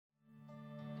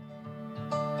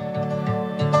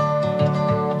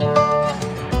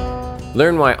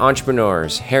Learn why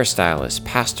entrepreneurs, hairstylists,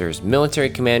 pastors, military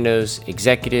commandos,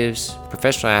 executives,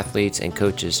 professional athletes, and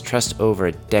coaches trust over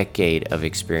a decade of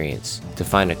experience to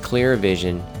find a clearer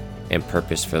vision and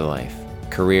purpose for life,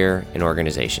 career, and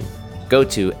organization. Go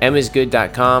to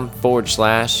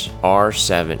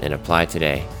emisgood.com/R7 and apply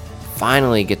today.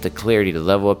 Finally get the clarity to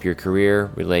level up your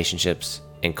career, relationships,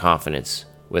 and confidence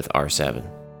with R7.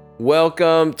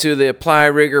 Welcome to the Apply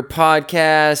Rigor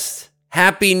podcast.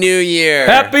 Happy New Year!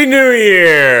 Happy New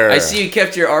Year! I see you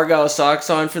kept your Argyle socks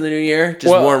on for the New Year.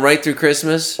 Just worn right through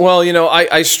Christmas. Well, you know,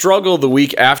 I struggle the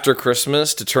week after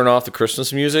Christmas to turn off the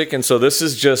Christmas music, and so this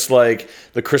is just like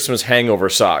the Christmas hangover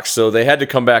socks. So they had to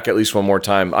come back at least one more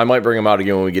time. I might bring them out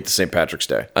again when we get to St. Patrick's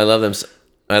Day. I love them.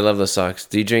 I love those socks.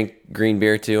 Do you drink green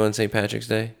beer too on St. Patrick's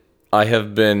Day? It has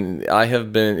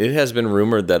been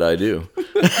rumored that I do.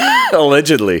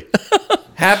 Allegedly.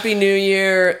 Happy New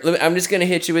Year. I'm just going to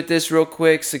hit you with this real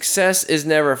quick. Success is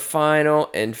never final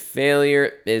and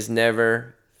failure is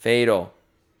never fatal.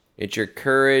 It's your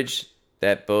courage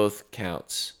that both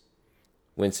counts.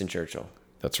 Winston Churchill.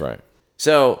 That's right.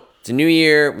 So, it's a new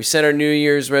year. We set our New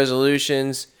Year's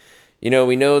resolutions. You know,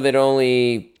 we know that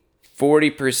only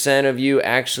 40% of you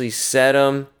actually set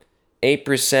them.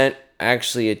 8%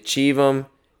 actually achieve them.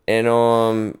 And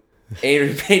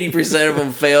 80% of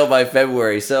them fail by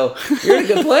February. So you're in a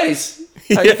good place.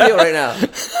 How do you feel right now?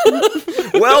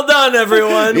 Well done,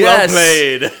 everyone. Yes. Well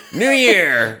played. New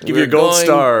Year. Give you a gold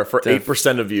star for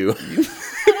 8% of you.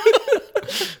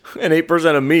 And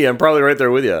 8% of me. I'm probably right there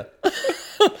with you.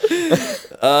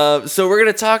 So we're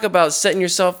going to talk about setting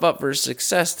yourself up for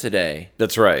success today.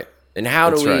 That's right. And how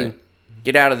do we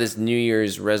get out of this New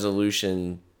Year's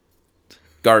resolution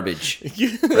garbage,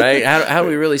 right? How do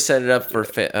we really set it up for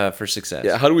success?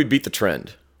 Yeah. How do we beat the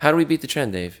trend? How do we beat the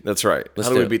trend, Dave? That's right. How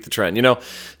do we beat the trend? You know,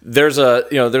 there's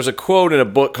a quote in a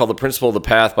book called The Principle of the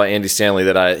Path by Andy Stanley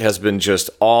that has been just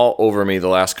all over me the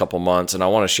last couple months, and I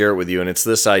want to share it with you. And it's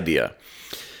this idea.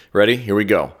 Ready? Here we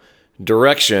go.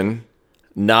 Direction,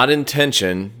 not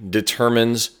intention,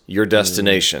 determines your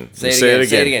destination. Say it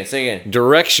again.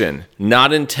 Direction,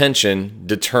 not intention,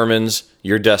 determines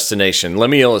your destination.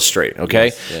 Let me illustrate,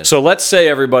 okay? Yes. So let's say,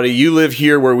 everybody, you live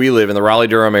here where we live in the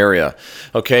Raleigh-Durham area,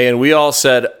 okay? And we all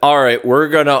said, all right, we're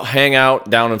going to hang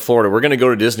out down in Florida. We're going to go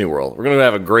to Disney World. We're going to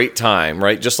have a great time,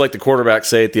 right? Just like the quarterbacks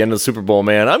say at the end of the Super Bowl,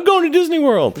 man, I'm going to Disney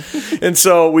World. And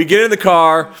so we get in the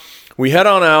car, we head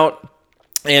on out.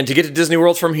 And to get to Disney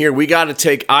World from here, we got to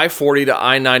take I-40 to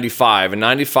I-95. And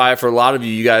 95, for a lot of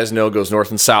you guys know, goes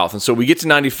north and south. And so we get to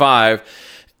 95,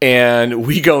 and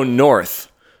we go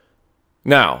north.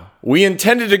 Now, we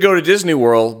intended to go to Disney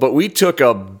World, but we took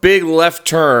a big left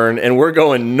turn, and we're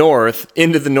going north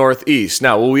into the northeast.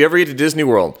 Now, will we ever get to Disney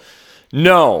World?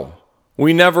 No,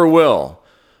 we never will.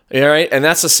 All right? And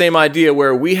that's the same idea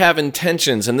where we have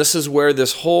intentions, and this is where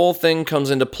this whole thing comes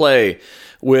into play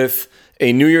with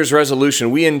a New Year's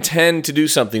resolution. We intend to do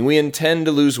something. We intend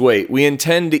to lose weight. We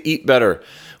intend to eat better.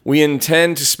 We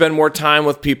intend to spend more time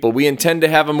with people. We intend to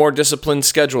have a more disciplined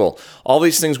schedule. All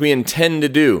these things we intend to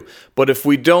do. But if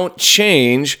we don't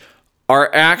change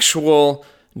our actual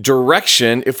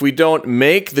direction, if we don't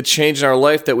make the change in our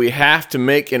life that we have to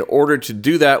make in order to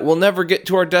do that, we'll never get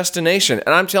to our destination.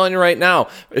 And I'm telling you right now,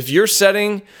 if you're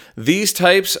setting these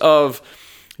types of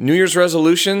New Year's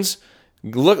resolutions,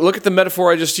 look at the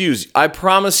metaphor I just used. I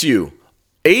promise you,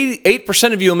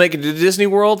 8% of you will make it to Disney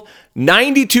World.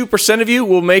 92% of you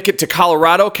will make it to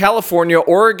Colorado, California,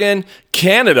 Oregon,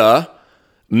 Canada,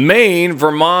 Maine,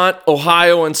 Vermont,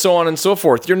 Ohio, and so on and so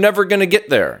forth. You're never going to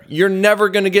get there. You're never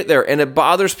going to get there. And it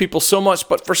bothers people so much.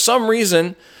 But for some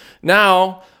reason,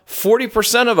 now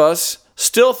 40% of us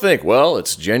still think, well,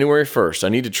 it's January 1st. I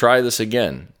need to try this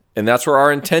again. And that's where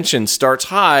our intention starts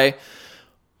high.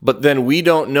 But then we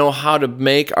don't know how to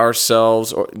make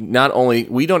ourselves, or not only,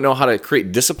 we don't know how to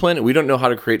create discipline, we don't know how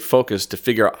to create focus to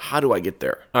figure out, how do I get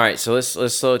there? All right, so let's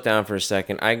slow it down for a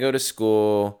second. I go to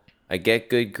school, I get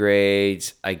good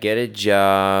grades, I get a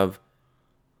job,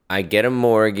 I get a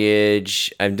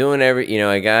mortgage, I'm doing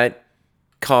I got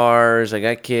cars, I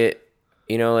got kit,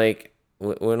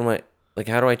 what am I,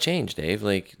 how do I change, Dave?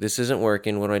 This isn't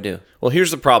working, what do I do? Well, here's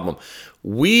the problem.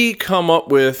 We come up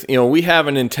with, we have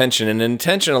an intention, and an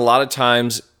intention a lot of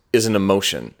times is an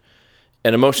emotion.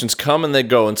 And emotions come and they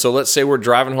go. And so let's say we're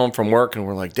driving home from work and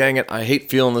we're like, dang it, I hate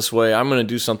feeling this way. I'm going to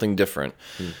do something different,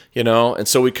 And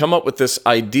so we come up with this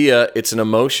idea, it's an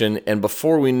emotion. And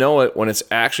before we know it, when it's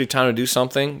actually time to do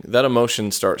something, that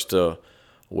emotion starts to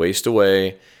waste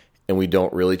away and we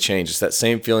don't really change. It's that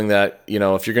same feeling that,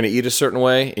 if you're going to eat a certain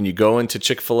way and you go into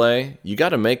Chick-fil-A, you got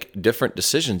to make different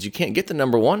decisions. You can't get the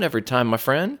number one every time, my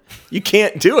friend. You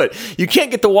can't do it. You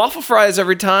can't get the waffle fries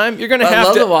every time. You're going to have to. I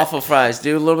love the waffle fries,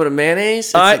 dude. A little bit of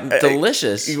mayonnaise. It's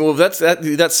delicious. Well,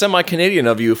 that's semi-Canadian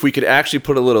of you. If we could actually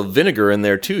put a little vinegar in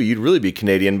there too, you'd really be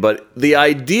Canadian. But the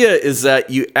idea is that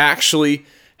you actually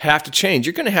have to change.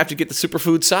 You're going to have to get the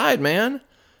superfood side, man.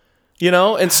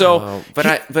 And so,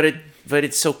 but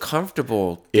it's so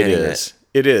comfortable. It is.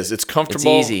 It is. It's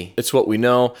comfortable. It's easy. It's what we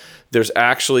know. There's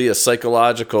actually a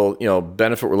psychological,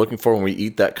 benefit we're looking for when we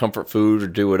eat that comfort food or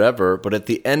do whatever. But at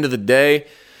the end of the day,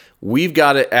 we've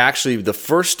got to actually, the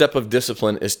first step of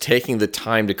discipline is taking the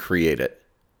time to create it.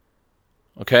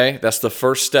 Okay? That's the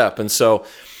first step. And so,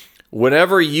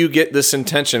 whenever you get this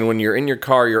intention, when you're in your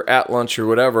car, you're at lunch or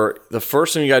whatever, the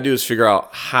first thing you got to do is figure out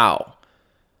how.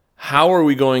 How are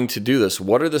we going to do this?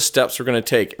 What are the steps we're going to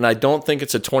take? And I don't think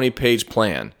it's a 20-page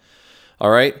plan.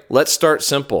 All right? Let's start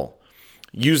simple.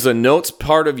 Use the notes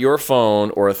part of your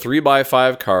phone or a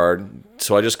 3x5 card.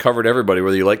 So I just covered everybody,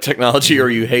 whether you like technology or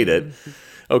you hate it.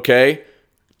 Okay?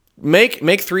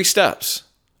 Make 3 steps.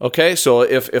 Okay? So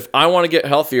if I want to get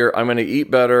healthier, I'm going to eat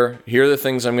better. Here are the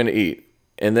things I'm going to eat.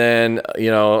 And then,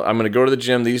 I'm going to go to the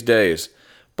gym these days.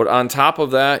 But on top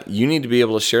of that, you need to be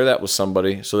able to share that with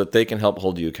somebody so that they can help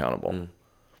hold you accountable.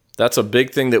 That's a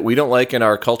big thing that we don't like in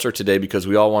our culture today because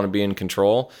we all want to be in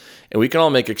control. And we can all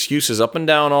make excuses up and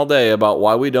down all day about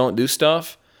why we don't do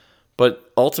stuff.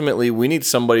 But ultimately, we need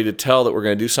somebody to tell that we're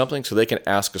going to do something so they can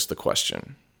ask us the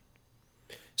question.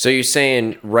 So you're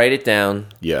saying write it down,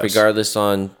 yes, regardless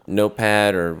on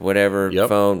notepad or whatever,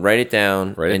 phone. Write it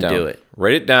down and do it.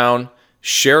 Write it down,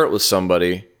 share it with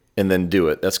somebody, and then do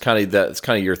it. That's kind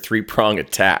of your 3-prong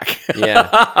attack.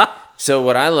 Yeah. So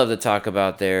what I love to talk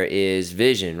about there is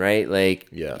vision, right? Like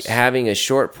having a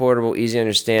short, portable, easy to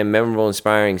understand, memorable,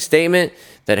 inspiring statement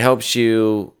that helps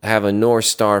you have a North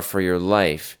Star for your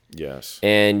life. Yes.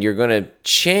 And you're going to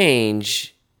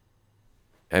change.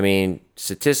 I mean,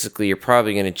 statistically, you're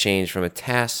probably going to change from a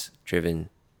task-driven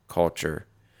culture,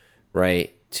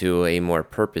 right, to a more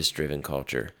purpose-driven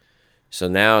culture. So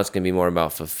now it's going to be more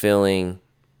about fulfilling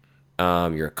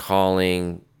your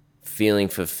calling, feeling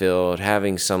fulfilled,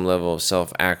 having some level of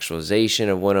self-actualization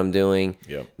of what I'm doing,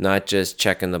 not just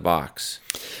checking the box.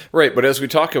 Right, but as we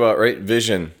talk about, right,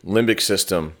 vision, limbic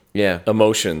system,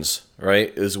 emotions,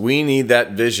 right, is we need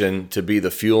that vision to be the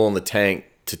fuel in the tank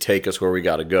to take us where we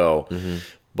got to go. Mm-hmm.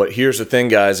 But here's the thing,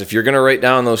 guys. If you're going to write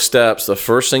down those steps, the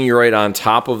first thing you write on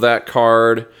top of that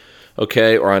card,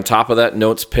 okay, or on top of that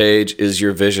notes page is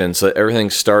your vision. So everything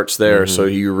starts there. Mm-hmm. So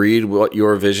you read what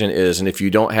your vision is. And if you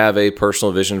don't have a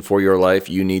personal vision for your life,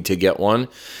 you need to get one,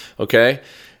 okay?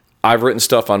 I've written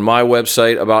stuff on my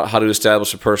website about how to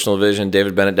establish a personal vision,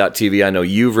 davidbennett.tv. I know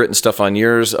you've written stuff on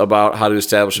yours about how to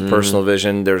establish a personal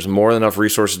vision. There's more than enough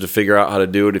resources to figure out how to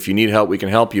do it. If you need help, we can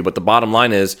help you. But the bottom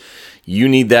line is you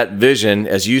need that vision,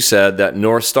 as you said, that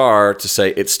North Star to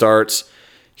say it starts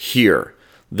here.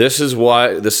 This is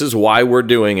why we're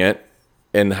doing it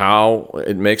and how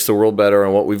it makes the world better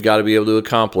and what we've got to be able to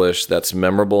accomplish. That's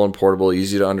memorable and portable,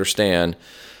 easy to understand.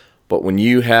 But when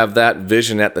you have that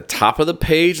vision at the top of the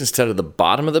page instead of the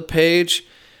bottom of the page,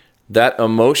 that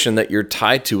emotion that you're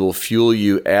tied to will fuel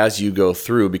you as you go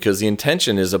through, because the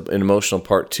intention is an emotional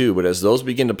part too. But as those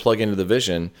begin to plug into the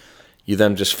vision, you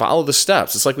then just follow the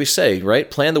steps. It's like we say, right?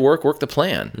 Plan the work the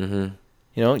plan.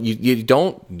 Mm-hmm. You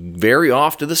don't vary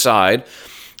off to the side.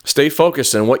 Stay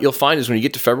focused. And what you'll find is when you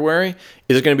get to February,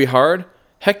 is it going to be hard?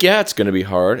 Heck yeah, it's going to be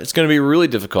hard. It's going to be really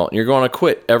difficult. And you're going to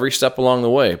quit every step along the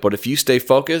way. But if you stay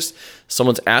focused,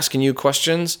 someone's asking you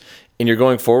questions, and you're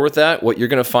going forward with that, what you're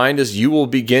going to find is you will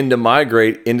begin to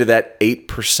migrate into that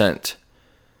 8%.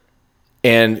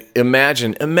 And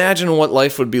imagine what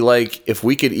life would be like if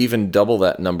we could even double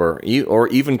that number, or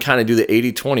even kind of do the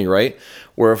 80-20, right?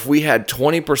 Where if we had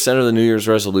 20% of the New Year's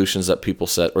resolutions that people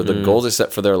set, or the goals they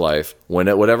set for their life, when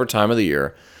at whatever time of the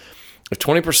year, if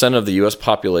 20% of the U.S.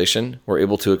 population were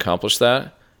able to accomplish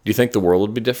that, do you think the world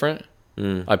would be different?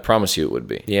 I promise you it would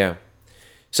be. Yeah.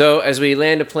 So as we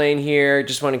land a plane here,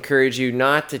 just want to encourage you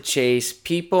not to chase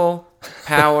people,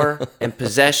 power, and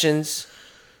possessions.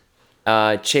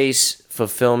 Chase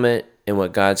fulfillment in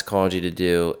what God's called you to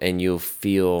do, and you'll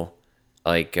feel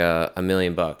like $1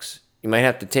 million. You might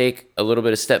have to take a little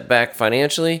bit of step back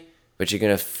financially, but you're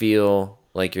going to feel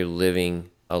like you're living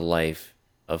a life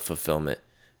of fulfillment,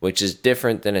 which is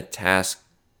different than a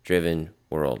task-driven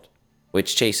world,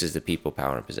 which chases the people,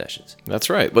 power, and possessions. That's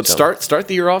right. But start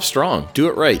the year off strong. Do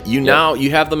it right. Now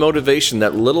you have the motivation,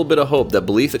 that little bit of hope, that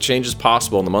belief that change is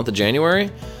possible in the month of January.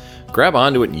 Grab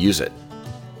onto it and use it.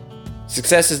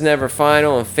 Success is never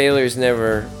final, and failure is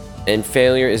never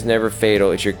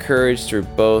fatal. It's your courage through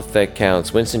both that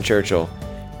counts. Winston Churchill.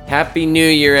 Happy New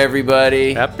Year,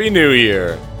 everybody. Happy New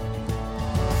Year.